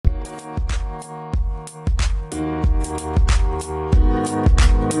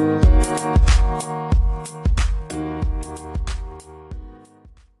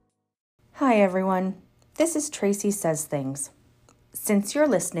Hi everyone, this is Tracy Says Things. Since you're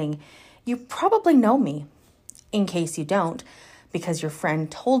listening, you probably know me. In case you don't, because your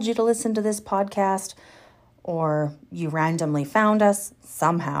friend told you to listen to this podcast, or you randomly found us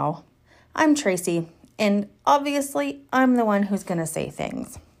somehow, I'm Tracy, and obviously I'm the one who's going to say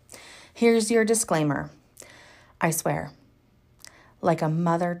things. Here's your disclaimer. I swear, like a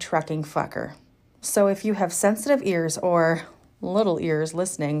mother trucking fucker. So if you have sensitive ears or little ears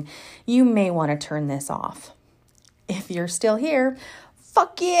listening, you may want to turn this off. If you're still here,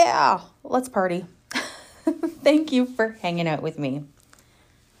 fuck yeah, let's party. Thank you for hanging out with me.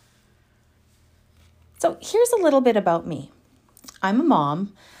 So here's a little bit about me. I'm a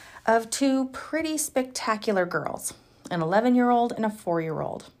mom of two pretty spectacular girls, an 11-year-old and a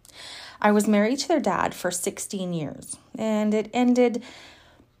 4-year-old. I was married to their dad for 16 years, and it ended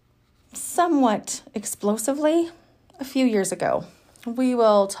somewhat explosively a few years ago. We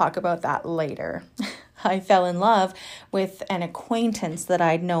will talk about that later. I fell in love with an acquaintance that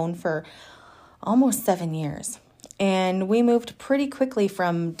I'd known for almost 7 years. And we moved pretty quickly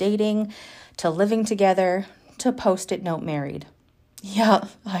from dating to living together to Post-it note married. Yeah,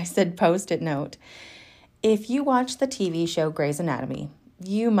 I said Post-it note. If you watch the TV show Grey's Anatomy,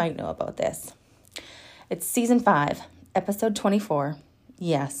 you might know about this. It's season 5, episode 24.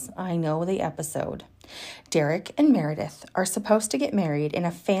 Yes, I know the episode. Derek and Meredith are supposed to get married in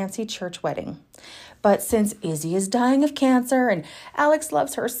a fancy church wedding. But since Izzy is dying of cancer and Alex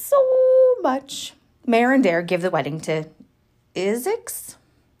loves her so much, Mayor and Dare give the wedding to Isix?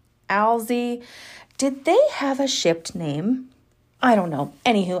 Alzy? Did they have a shipped name? I don't know.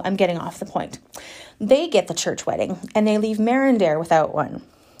 Anywho, I'm getting off the point. They get the church wedding and they leave Mayor and Dare without one.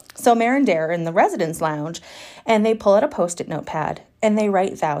 So Mayor and Dare are in the residence lounge and they pull out a Post-it notepad and they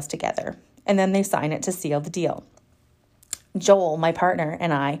write vows together. And then they sign it to seal the deal. Joel, my partner,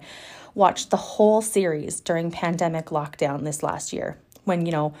 and I watched the whole series during pandemic lockdown this last year when,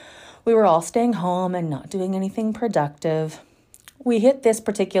 we were all staying home and not doing anything productive. We hit this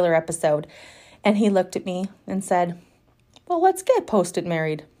particular episode and he looked at me and said, well, let's get Post-it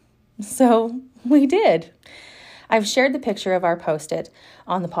married. So we did. I've shared the picture of our Post-it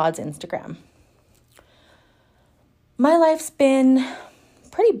on the pod's Instagram. My life's been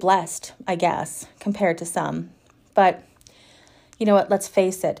pretty blessed, I guess, compared to some. But you know what? Let's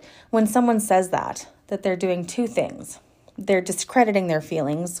face it. When someone says that they're doing two things. They're discrediting their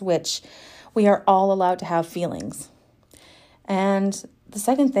feelings, which we are all allowed to have feelings. And the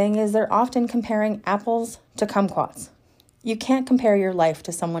second thing is they're often comparing apples to kumquats. You can't compare your life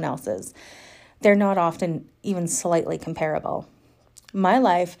to someone else's. They're not often even slightly comparable. My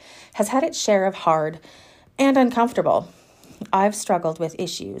life has had its share of hard and uncomfortable. I've struggled with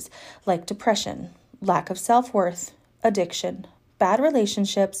issues like depression, lack of self-worth, addiction, bad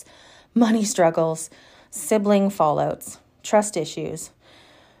relationships, money struggles, sibling fallouts, trust issues.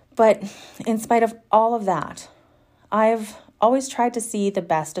 But in spite of all of that, I've always tried to see the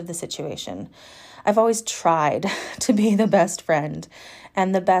best of the situation. I've always tried to be the best friend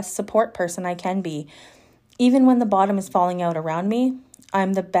and the best support person I can be. Even when the bottom is falling out around me,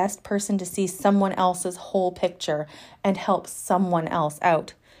 I'm the best person to see someone else's whole picture and help someone else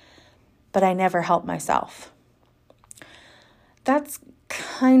out. But I never help myself. That's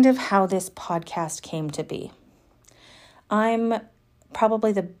kind of how this podcast came to be. I'm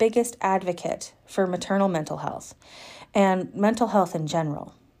probably the biggest advocate for maternal mental health and mental health in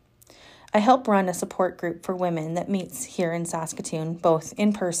general. I help run a support group for women that meets here in Saskatoon, both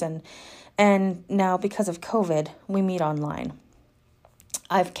in person and now because of COVID, we meet online.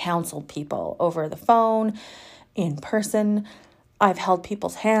 I've counseled people over the phone, in person. I've held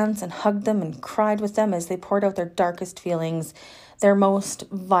people's hands and hugged them and cried with them as they poured out their darkest feelings, their most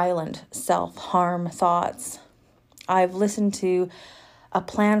violent self-harm thoughts. I've listened to a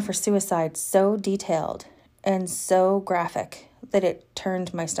plan for suicide so detailed and so graphic that it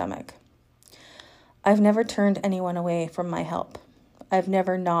turned my stomach. I've never turned anyone away from my help. I've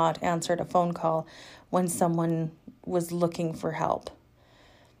never not answered a phone call when someone was looking for help.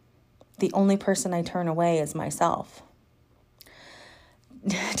 The only person I turn away is myself.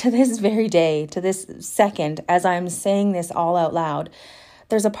 To this very day, to this second, as I'm saying this all out loud,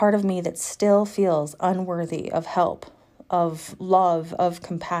 there's a part of me that still feels unworthy of help, of love, of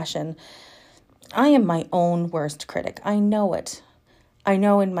compassion. I am my own worst critic. I know it. I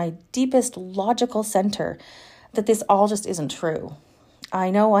know in my deepest logical center that this all just isn't true. I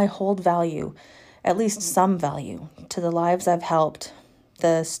know I hold value, at least some value, to the lives I've helped,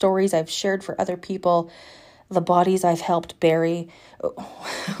 the stories I've shared for other people, the bodies I've helped bury.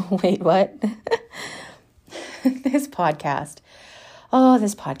 Wait, what? This podcast. Oh,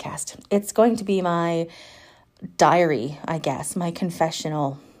 this podcast. It's going to be my diary, I guess, my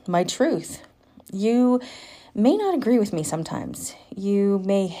confessional, my truth. You may not agree with me sometimes. You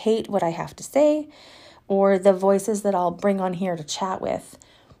may hate what I have to say or the voices that I'll bring on here to chat with.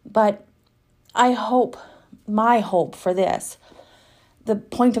 But my hope for this, the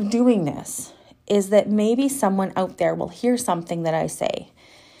point of doing this is that maybe someone out there will hear something that I say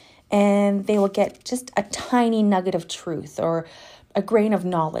and they will get just a tiny nugget of truth or a grain of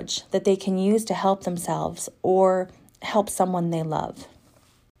knowledge that they can use to help themselves or help someone they love.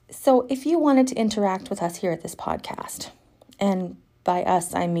 So if you wanted to interact with us here at this podcast, and by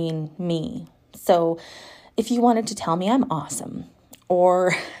us, I mean me. So if you wanted to tell me I'm awesome,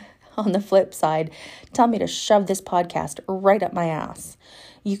 or on the flip side, tell me to shove this podcast right up my ass,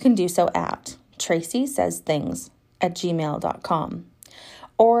 you can do so at tracysaysthings@gmail.com.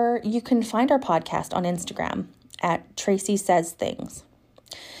 Or you can find our podcast on Instagram at Tracy Says Things.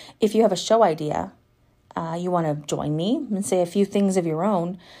 If you have a show idea, you want to join me and say a few things of your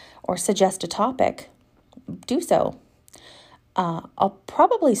own or suggest a topic, do so. I'll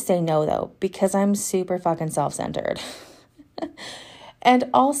probably say no though, because I'm super fucking self-centered. And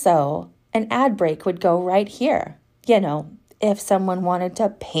also, an ad break would go right here. If someone wanted to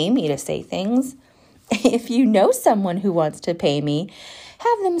pay me to say things, if you know someone who wants to pay me,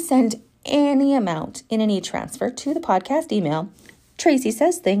 have them send any amount in an e-transfer to the podcast email,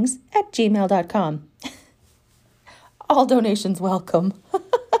 tracysaysthings@gmail.com. All donations welcome.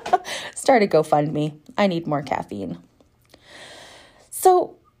 Start a GoFundMe. I need more caffeine.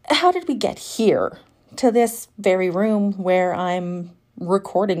 So how did we get here to this very room where I'm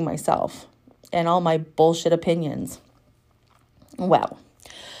recording myself and all my bullshit opinions? Well,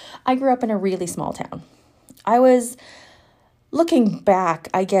 I grew up in a really small town. I was, looking back,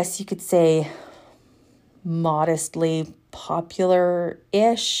 I guess you could say, modestly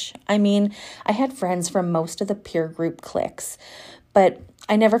popular-ish. I mean, I had friends from most of the peer group cliques, but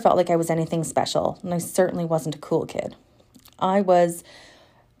I never felt like I was anything special, and I certainly wasn't a cool kid. I was,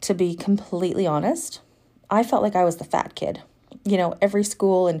 to be completely honest, I felt like I was the fat kid. Every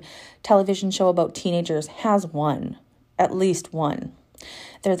school and television show about teenagers has one, at least one.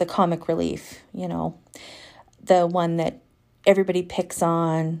 They're the comic relief, the one that everybody picks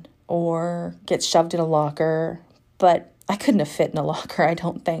on or gets shoved in a locker, but I couldn't have fit in a locker, I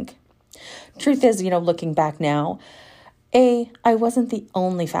don't think. Truth is, looking back now, A, I wasn't the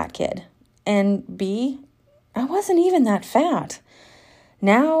only fat kid, and B, I wasn't even that fat.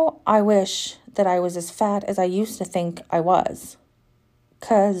 Now I wish that I was as fat as I used to think I was,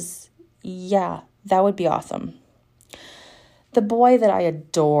 'cause yeah, that would be awesome. The boy that I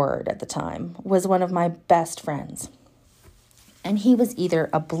adored at the time was one of my best friends. And he was either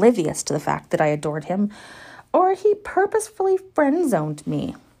oblivious to the fact that I adored him, or he purposefully friend-zoned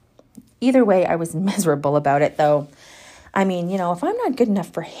me. Either way, I was miserable about it, though. I mean, if I'm not good enough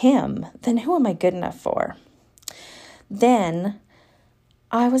for him, then who am I good enough for? Then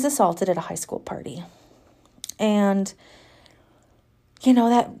I was assaulted at a high school party. And,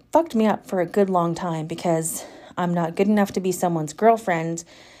 that fucked me up for a good long time because I'm not good enough to be someone's girlfriend,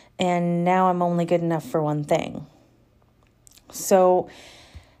 and now I'm only good enough for one thing. So,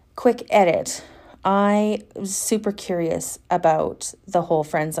 quick edit. I was super curious about the whole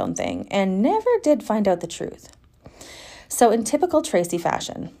friend zone thing and never did find out the truth. So in typical Tracy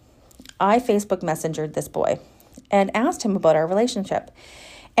fashion, I Facebook Messengered this boy and asked him about our relationship.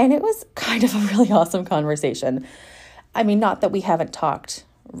 And it was kind of a really awesome conversation. I mean, not that we haven't talked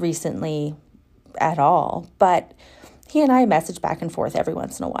recently at all, but he and I message back and forth every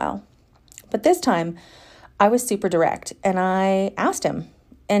once in a while. But this time, I was super direct, and I asked him,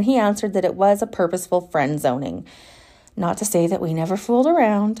 and he answered that it was a purposeful friend zoning. Not to say that we never fooled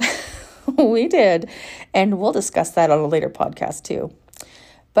around. We did, and we'll discuss that on a later podcast too.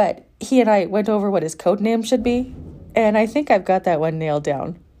 But he and I went over what his code name should be, and I think I've got that one nailed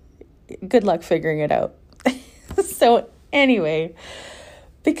down. Good luck figuring it out. So anyway,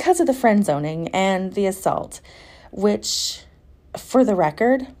 because of the friend zoning and the assault, which, for the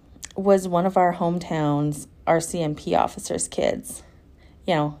record, was one of our hometown's RCMP officers' kids.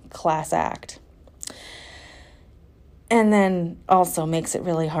 Class act. And then also makes it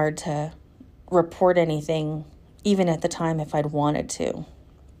really hard to report anything, even at the time if I'd wanted to.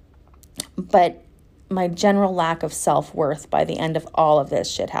 But my general lack of self-worth by the end of all of this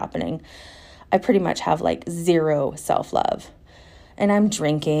shit happening, I pretty much have zero self-love. And I'm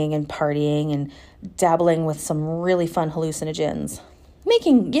drinking and partying and dabbling with some really fun hallucinogens,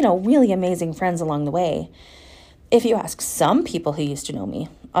 making, really amazing friends along the way. If you ask some people who used to know me,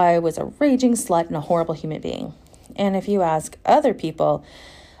 I was a raging slut and a horrible human being. And if you ask other people,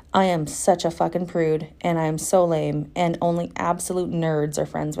 I am such a fucking prude and I am so lame and only absolute nerds are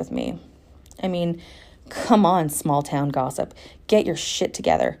friends with me. I mean, come on, small town gossip. Get your shit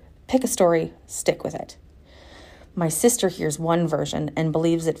together. Pick a story, stick with it. My sister hears one version and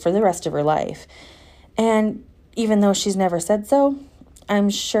believes it for the rest of her life. And even though she's never said so, I'm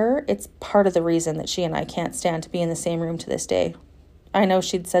sure it's part of the reason that she and I can't stand to be in the same room to this day. I know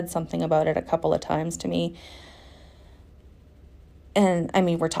she'd said something about it a couple of times to me. And I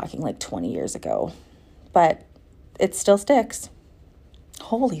mean, we're talking like 20 years ago, but it still sticks.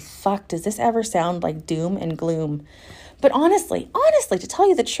 Holy fuck, does this ever sound like doom and gloom? But honestly, to tell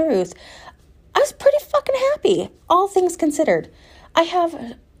you the truth, I was pretty fucking happy, all things considered. I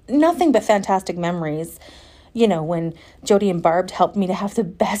have nothing but fantastic memories. You know, when Jody and Barb helped me to have the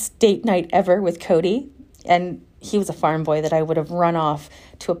best date night ever with Cody, and he was a farm boy that I would have run off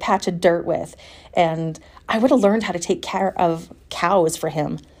to a patch of dirt with, and I would have learned how to take care of cows for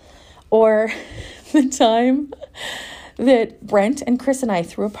him. Or the time that Brent and Chris and I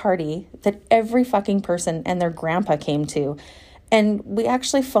threw a party that every fucking person and their grandpa came to, and we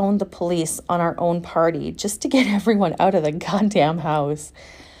actually phoned the police on our own party just to get everyone out of the goddamn house.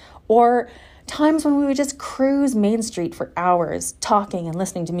 Or times when we would just cruise Main Street for hours, talking and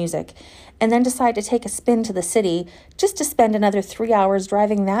listening to music, and then decide to take a spin to the city just to spend another 3 hours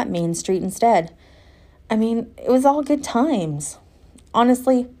driving that main street instead. I mean, it was all good times.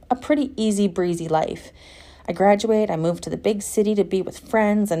 Honestly, a pretty easy breezy life. I graduate, I moved to the big city to be with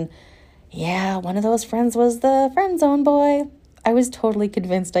friends, and yeah, one of those friends was the friend zone boy. I was totally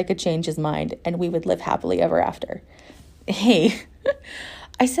convinced I could change his mind and we would live happily ever after. Hey,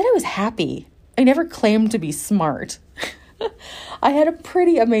 I said I was happy. I never claimed to be smart. I had a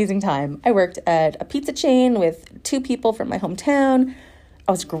pretty amazing time. I worked at a pizza chain with 2 people from my hometown.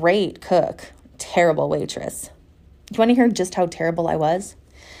 I was a great cook, terrible waitress. Do you want to hear just how terrible I was?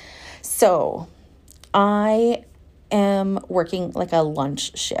 So, I am working like a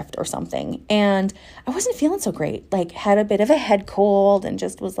lunch shift or something, and I wasn't feeling so great. Like, had a bit of a head cold and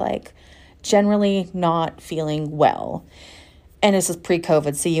just was like generally not feeling well. And this was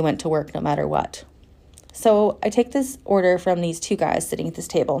pre-COVID, so you went to work no matter what. So I take this order from these 2 guys sitting at this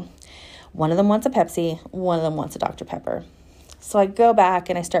table. One of them wants a Pepsi, one of them wants a Dr. Pepper. So I go back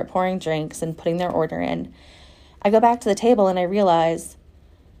and I start pouring drinks and putting their order in. I go back to the table and I realize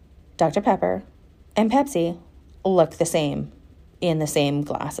Dr. Pepper and Pepsi look the same in the same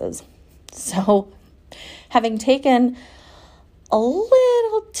glasses. So having taken a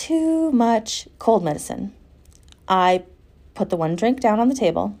little too much cold medicine, I put the one drink down on the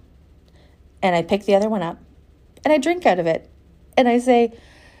table and I pick the other one up and I drink out of it. And I say,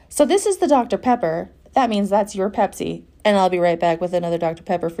 so this is the Dr. Pepper. That means that's your Pepsi. And I'll be right back with another Dr.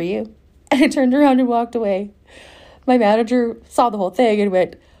 Pepper for you. And I turned around and walked away. My manager saw the whole thing and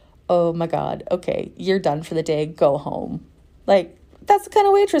went, oh my God, okay, you're done for the day. Go home. Like, that's the kind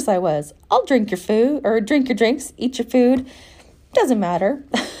of waitress I was. I'll drink your food or drink your drinks, eat your food. Doesn't matter.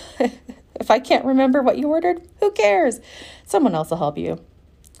 If I can't remember what you ordered, who cares? Someone else will help you.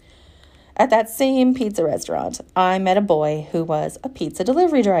 At that same pizza restaurant, I met a boy who was a pizza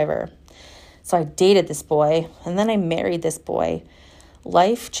delivery driver. So I dated this boy, and then I married this boy.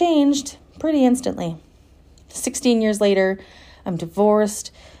 Life changed pretty instantly. 16 years later, I'm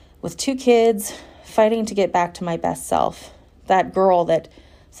divorced with 2 kids, fighting to get back to my best self. That girl that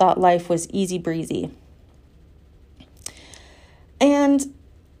thought life was easy breezy. And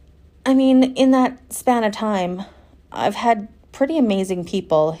I mean, in that span of time, I've had pretty amazing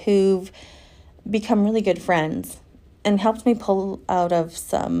people who've become really good friends and helped me pull out of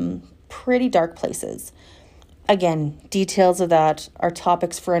some pretty dark places. Again, details of that are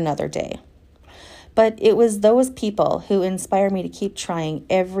topics for another day. But it was those people who inspire me to keep trying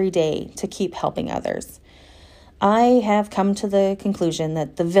every day to keep helping others. I have come to the conclusion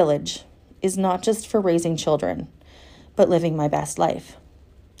that the village is not just for raising children, but living my best life.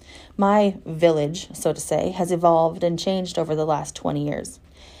 My village, so to say, has evolved and changed over the last 20 years.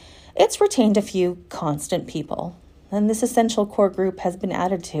 It's retained a few constant people, and this essential core group has been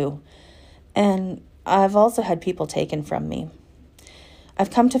added to. And I've also had people taken from me.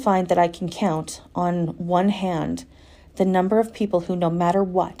 I've come to find that I can count on one hand the number of people who, no matter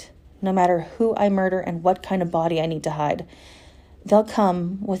what, no matter who I murder and what kind of body I need to hide, they'll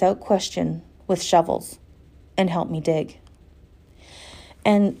come without question with shovels and help me dig.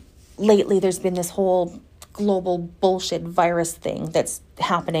 And lately there's been this whole global bullshit virus thing that's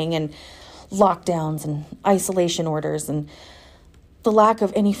happening, and lockdowns and isolation orders, and the lack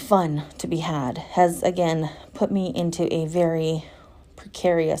of any fun to be had has again put me into a very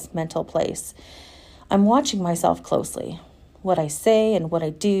precarious mental place. I'm watching myself closely, what I say and what I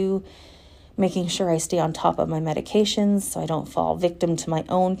do, making sure I stay on top of my medications so I don't fall victim to my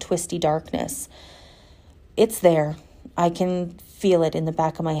own twisty darkness. It's there. I can feel it in the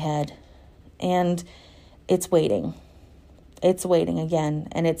back of my head. And it's waiting. It's waiting again,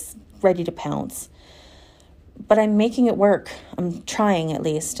 and it's ready to pounce. But I'm making it work. I'm trying at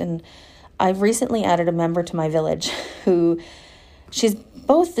least. And I've recently added a member to my village who she's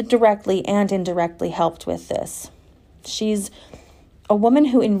both directly and indirectly helped with this. She's a woman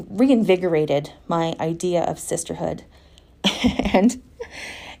who reinvigorated my idea of sisterhood. And,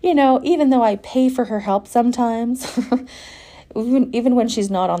 even though I pay for her help sometimes, even when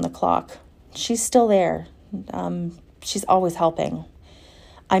she's not on the clock, she's still there. She's always helping.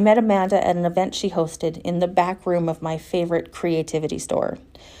 I met Amanda at an event she hosted in the back room of my favorite creativity store.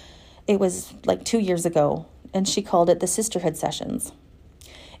 It was like 2 years ago, and she called it the Sisterhood Sessions.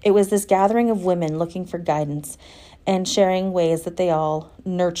 It was this gathering of women looking for guidance and sharing ways that they all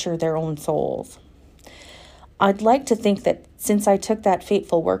nurture their own souls. I'd like to think that since I took that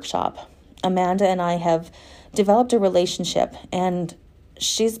fateful workshop, Amanda and I have developed a relationship, and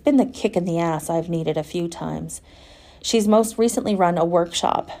she's been the kick in the ass I've needed a few times. She's most recently run a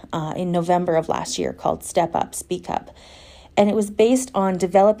workshop in November of last year called Step Up, Speak Up. And it was based on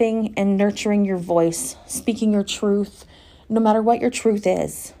developing and nurturing your voice, speaking your truth, no matter what your truth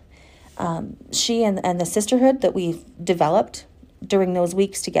is. She and the sisterhood that we've developed during those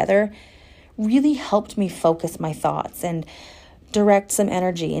weeks together really helped me focus my thoughts and direct some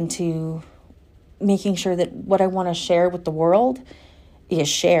energy into making sure that what I want to share with the world is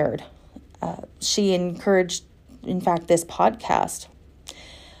shared. She encouraged, in fact, this podcast.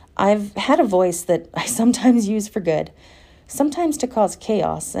 I've had a voice that I sometimes use for good, sometimes to cause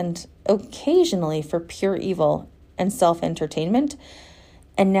chaos, and occasionally for pure evil and self-entertainment.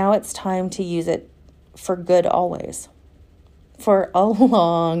 And now it's time to use it for good always. For a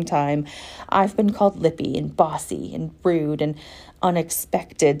long time, I've been called lippy and bossy and rude, and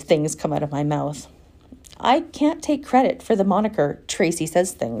unexpected things come out of my mouth. I can't take credit for the moniker Tracy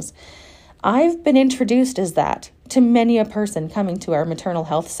Says Things. I've been introduced as that to many a person coming to our maternal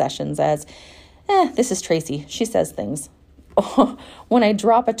health sessions as, this is Tracy, she says things. When I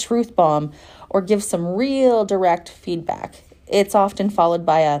drop a truth bomb or give some real direct feedback, it's often followed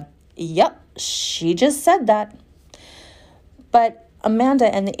by a, yep, she just said that. But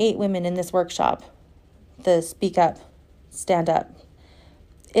Amanda and the 8 women in this workshop, the Speak Up, Stand Up,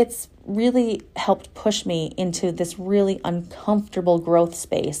 it's really helped push me into this really uncomfortable growth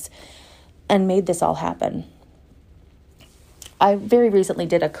space and made this all happen. I very recently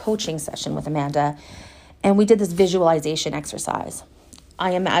did a coaching session with Amanda, and we did this visualization exercise.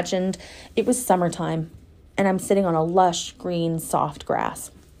 I imagined it was summertime, and I'm sitting on a lush, green, soft grass.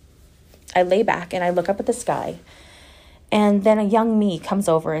 I lay back and I look up at the sky, and then a young me comes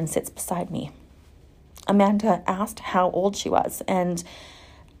over and sits beside me. Amanda asked how old she was, and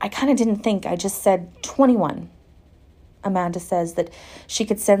I kind of didn't think. I just said 21. Amanda says that she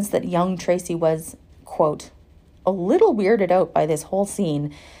could sense that young Tracy was, quote, a little weirded out by this whole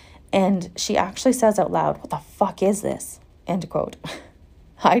scene, and she actually says out loud, "What the fuck is this?" End quote.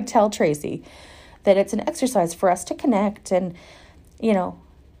 I tell Tracy that it's an exercise for us to connect, and,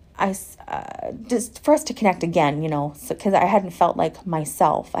 just for us to connect again, because I hadn't felt like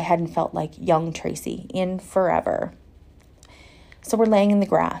myself. I hadn't felt like young Tracy in forever. So we're laying in the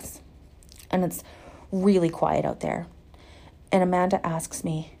grass, and it's really quiet out there. And Amanda asks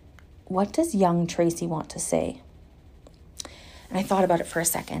me, "What does young Tracy want to say?" And I thought about it for a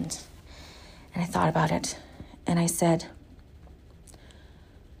second, and I thought about it, and I said,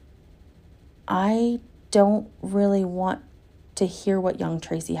 I don't really want to hear what young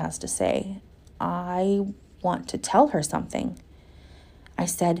Tracy has to say. I want to tell her something. I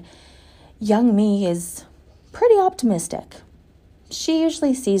said, young me is pretty optimistic. She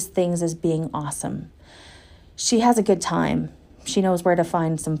usually sees things as being awesome. She has a good time. She knows where to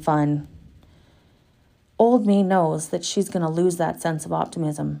find some fun. Old me knows that she's going to lose that sense of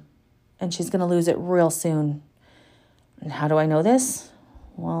optimism, and she's going to lose it real soon. And how do I know this?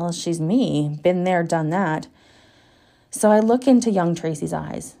 Well, she's me. Been there, done that. So I look into young Tracy's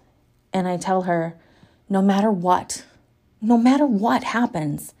eyes, and I tell her, no matter what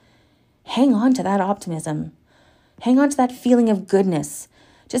happens, hang on to that optimism. Hang on to that feeling of goodness.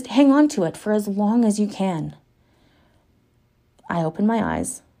 Just hang on to it for as long as you can. I open my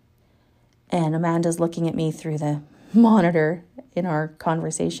eyes, and Amanda's looking at me through the monitor in our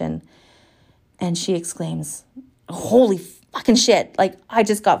conversation, and she exclaims, holy fucking shit, like I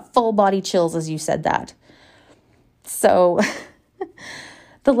just got full body chills as you said that. So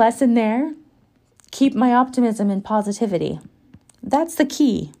the lesson there keep my optimism and positivity. That's the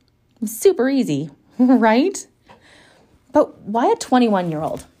key. Super easy, right? But why a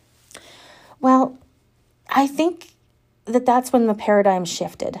 21-year-old? Well, I think that that's when the paradigm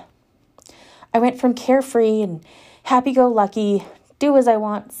shifted. I went from carefree and happy-go-lucky, do as I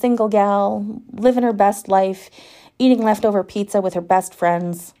want, single gal, living her best life, eating leftover pizza with her best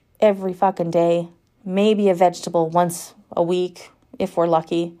friends every fucking day, maybe a vegetable once a week if we're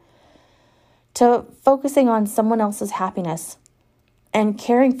lucky, to focusing on someone else's happiness and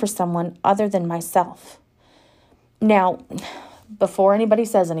caring for someone other than myself. Now, before anybody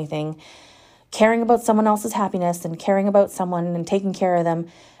says anything, caring about someone else's happiness and caring about someone and taking care of them,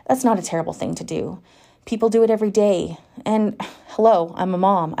 that's not a terrible thing to do. People do it every day. And hello, I'm a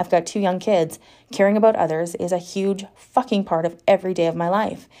mom. I've got 2 young kids. Caring about others is a huge fucking part of every day of my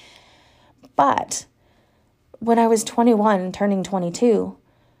life. But when I was 21, turning 22,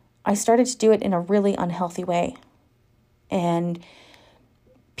 I started to do it in a really unhealthy way. And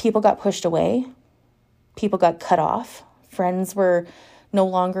people got pushed away. People got cut off. Friends were no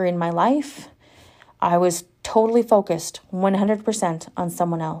longer in my life. I was totally focused 100% on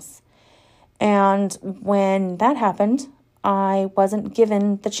someone else. And when that happened, I wasn't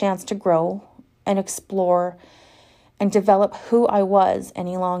given the chance to grow and explore and develop who I was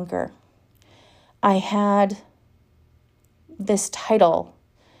any longer. I had this title,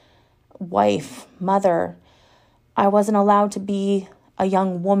 wife, mother. I wasn't allowed to be a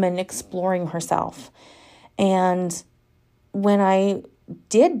young woman exploring herself. And when I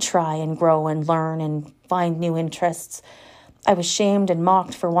did try and grow and learn and find new interests, I was shamed and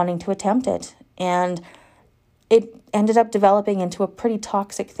mocked for wanting to attempt it. And it ended up developing into a pretty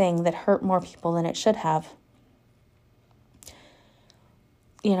toxic thing that hurt more people than it should have.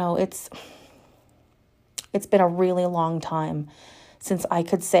 You know, it's been a really long time since I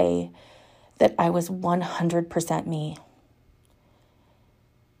could say that I was 100% me.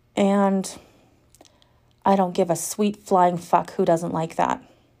 And I don't give a sweet flying fuck who doesn't like that.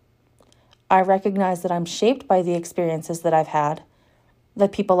 I recognize that I'm shaped by the experiences that I've had, the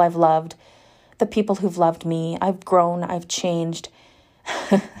people I've loved, the people who've loved me. I've grown, I've changed.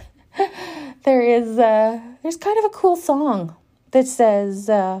 There's kind of a cool song that says,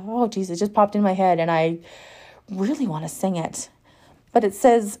 oh geez, it just popped in my head and I really want to sing it. But it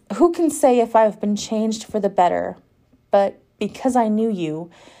says, who can say if I've been changed for the better? But because I knew you,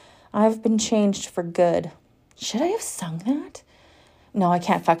 I've been changed for good. Should I have sung that? No, I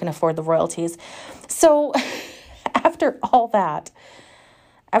can't fucking afford the royalties. So after all that,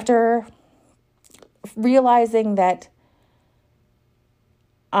 after realizing that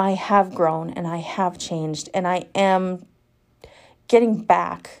I have grown and I have changed and I am getting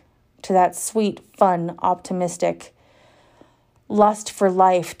back to that sweet, fun, optimistic, lust for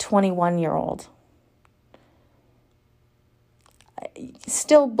life 21-year-old,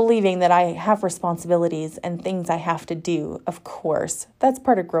 still believing that I have responsibilities and things I have to do, of course. That's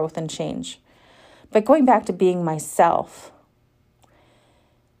part of growth and change. But going back to being myself,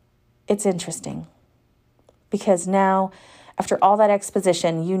 it's interesting. Because now, after all that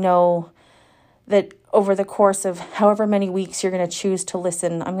exposition, you know that over the course of however many weeks you're going to choose to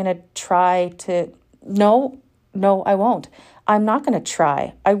listen, I'm going to try to... No, I won't. I'm not going to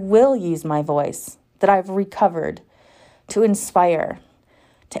try. I will use my voice that I've recovered to inspire,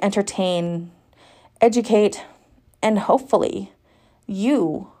 to entertain, educate, and hopefully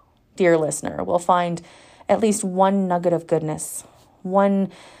you, dear listener, will find at least one nugget of goodness, one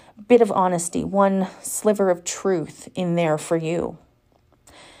bit of honesty, one sliver of truth in there for you.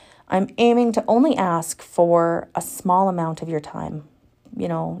 I'm aiming to only ask for a small amount of your time,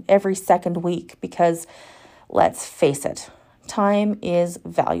 every second week, because let's face it, time is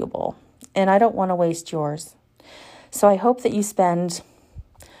valuable and I don't want to waste yours. So I hope that you spend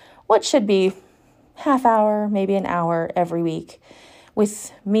what should be half hour, maybe an hour every week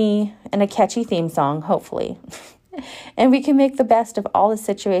with me and a catchy theme song, hopefully. And we can make the best of all the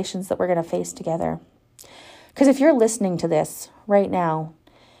situations that we're going to face together. Because if you're listening to this right now,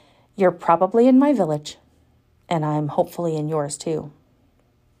 you're probably in my village, and I'm hopefully in yours too.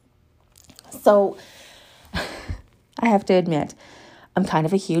 So I have to admit, I'm kind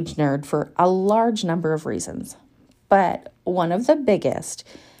of a huge nerd for a large number of reasons. But one of the biggest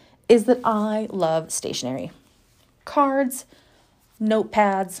is that I love stationery. Cards,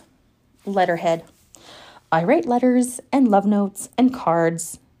 notepads, letterhead. I write letters and love notes and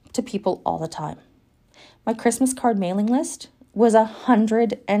cards to people all the time. My Christmas card mailing list was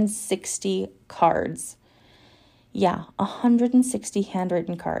 160 cards. Yeah, 160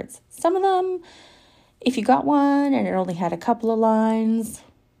 handwritten cards. Some of them, if you got one and it only had a couple of lines,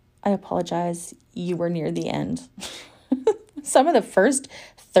 I apologize. You were near the end. Some of the first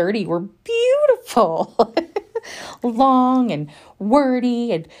 30 were beautiful, long and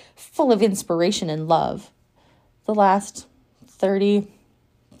wordy and full of inspiration and love. The last 30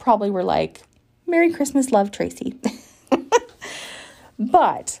 probably were like, Merry Christmas, love, Tracy.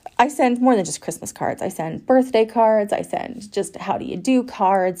 But I send more than just Christmas cards. I send birthday cards. I send just how do you do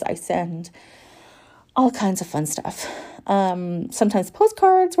cards. I send all kinds of fun stuff. Sometimes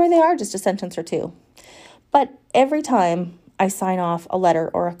postcards where they are just a sentence or two. But every time I sign off a letter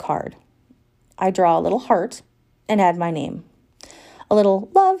or a card, I draw a little heart and add my name. A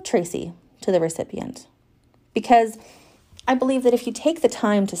little love, Tracy, to the recipient. Because I believe that if you take the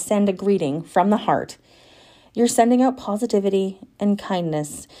time to send a greeting from the heart, you're sending out positivity and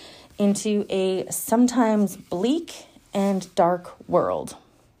kindness into a sometimes bleak and dark world.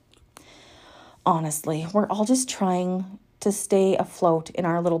 Honestly, we're all just trying to stay afloat in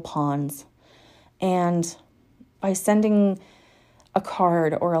our little ponds. And by sending a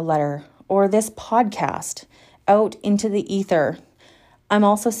card or a letter or this podcast out into the ether, I'm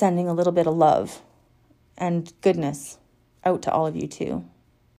also sending a little bit of love and goodness out to all of you too.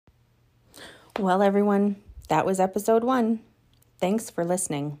 Well, everyone, that was episode 1. Thanks for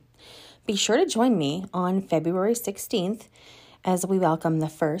listening. Be sure to join me on February 16th as we welcome the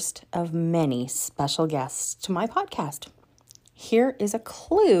first of many special guests to my podcast. Here is a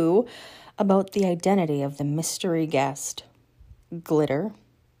clue about the identity of the mystery guest: glitter,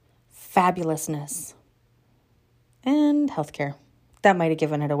 fabulousness, and healthcare. That might have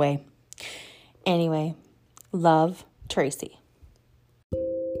given it away. Anyway, love, Tracy.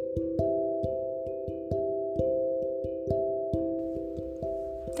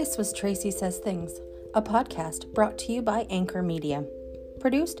 This was Tracy Says Things, a podcast brought to you by Anchor Media.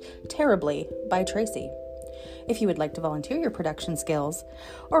 Produced terribly by Tracy. If you would like to volunteer your production skills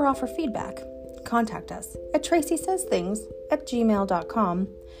or offer feedback, contact us at tracysaysthings@gmail.com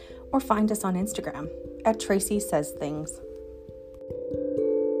or find us on Instagram at Tracy Says Things.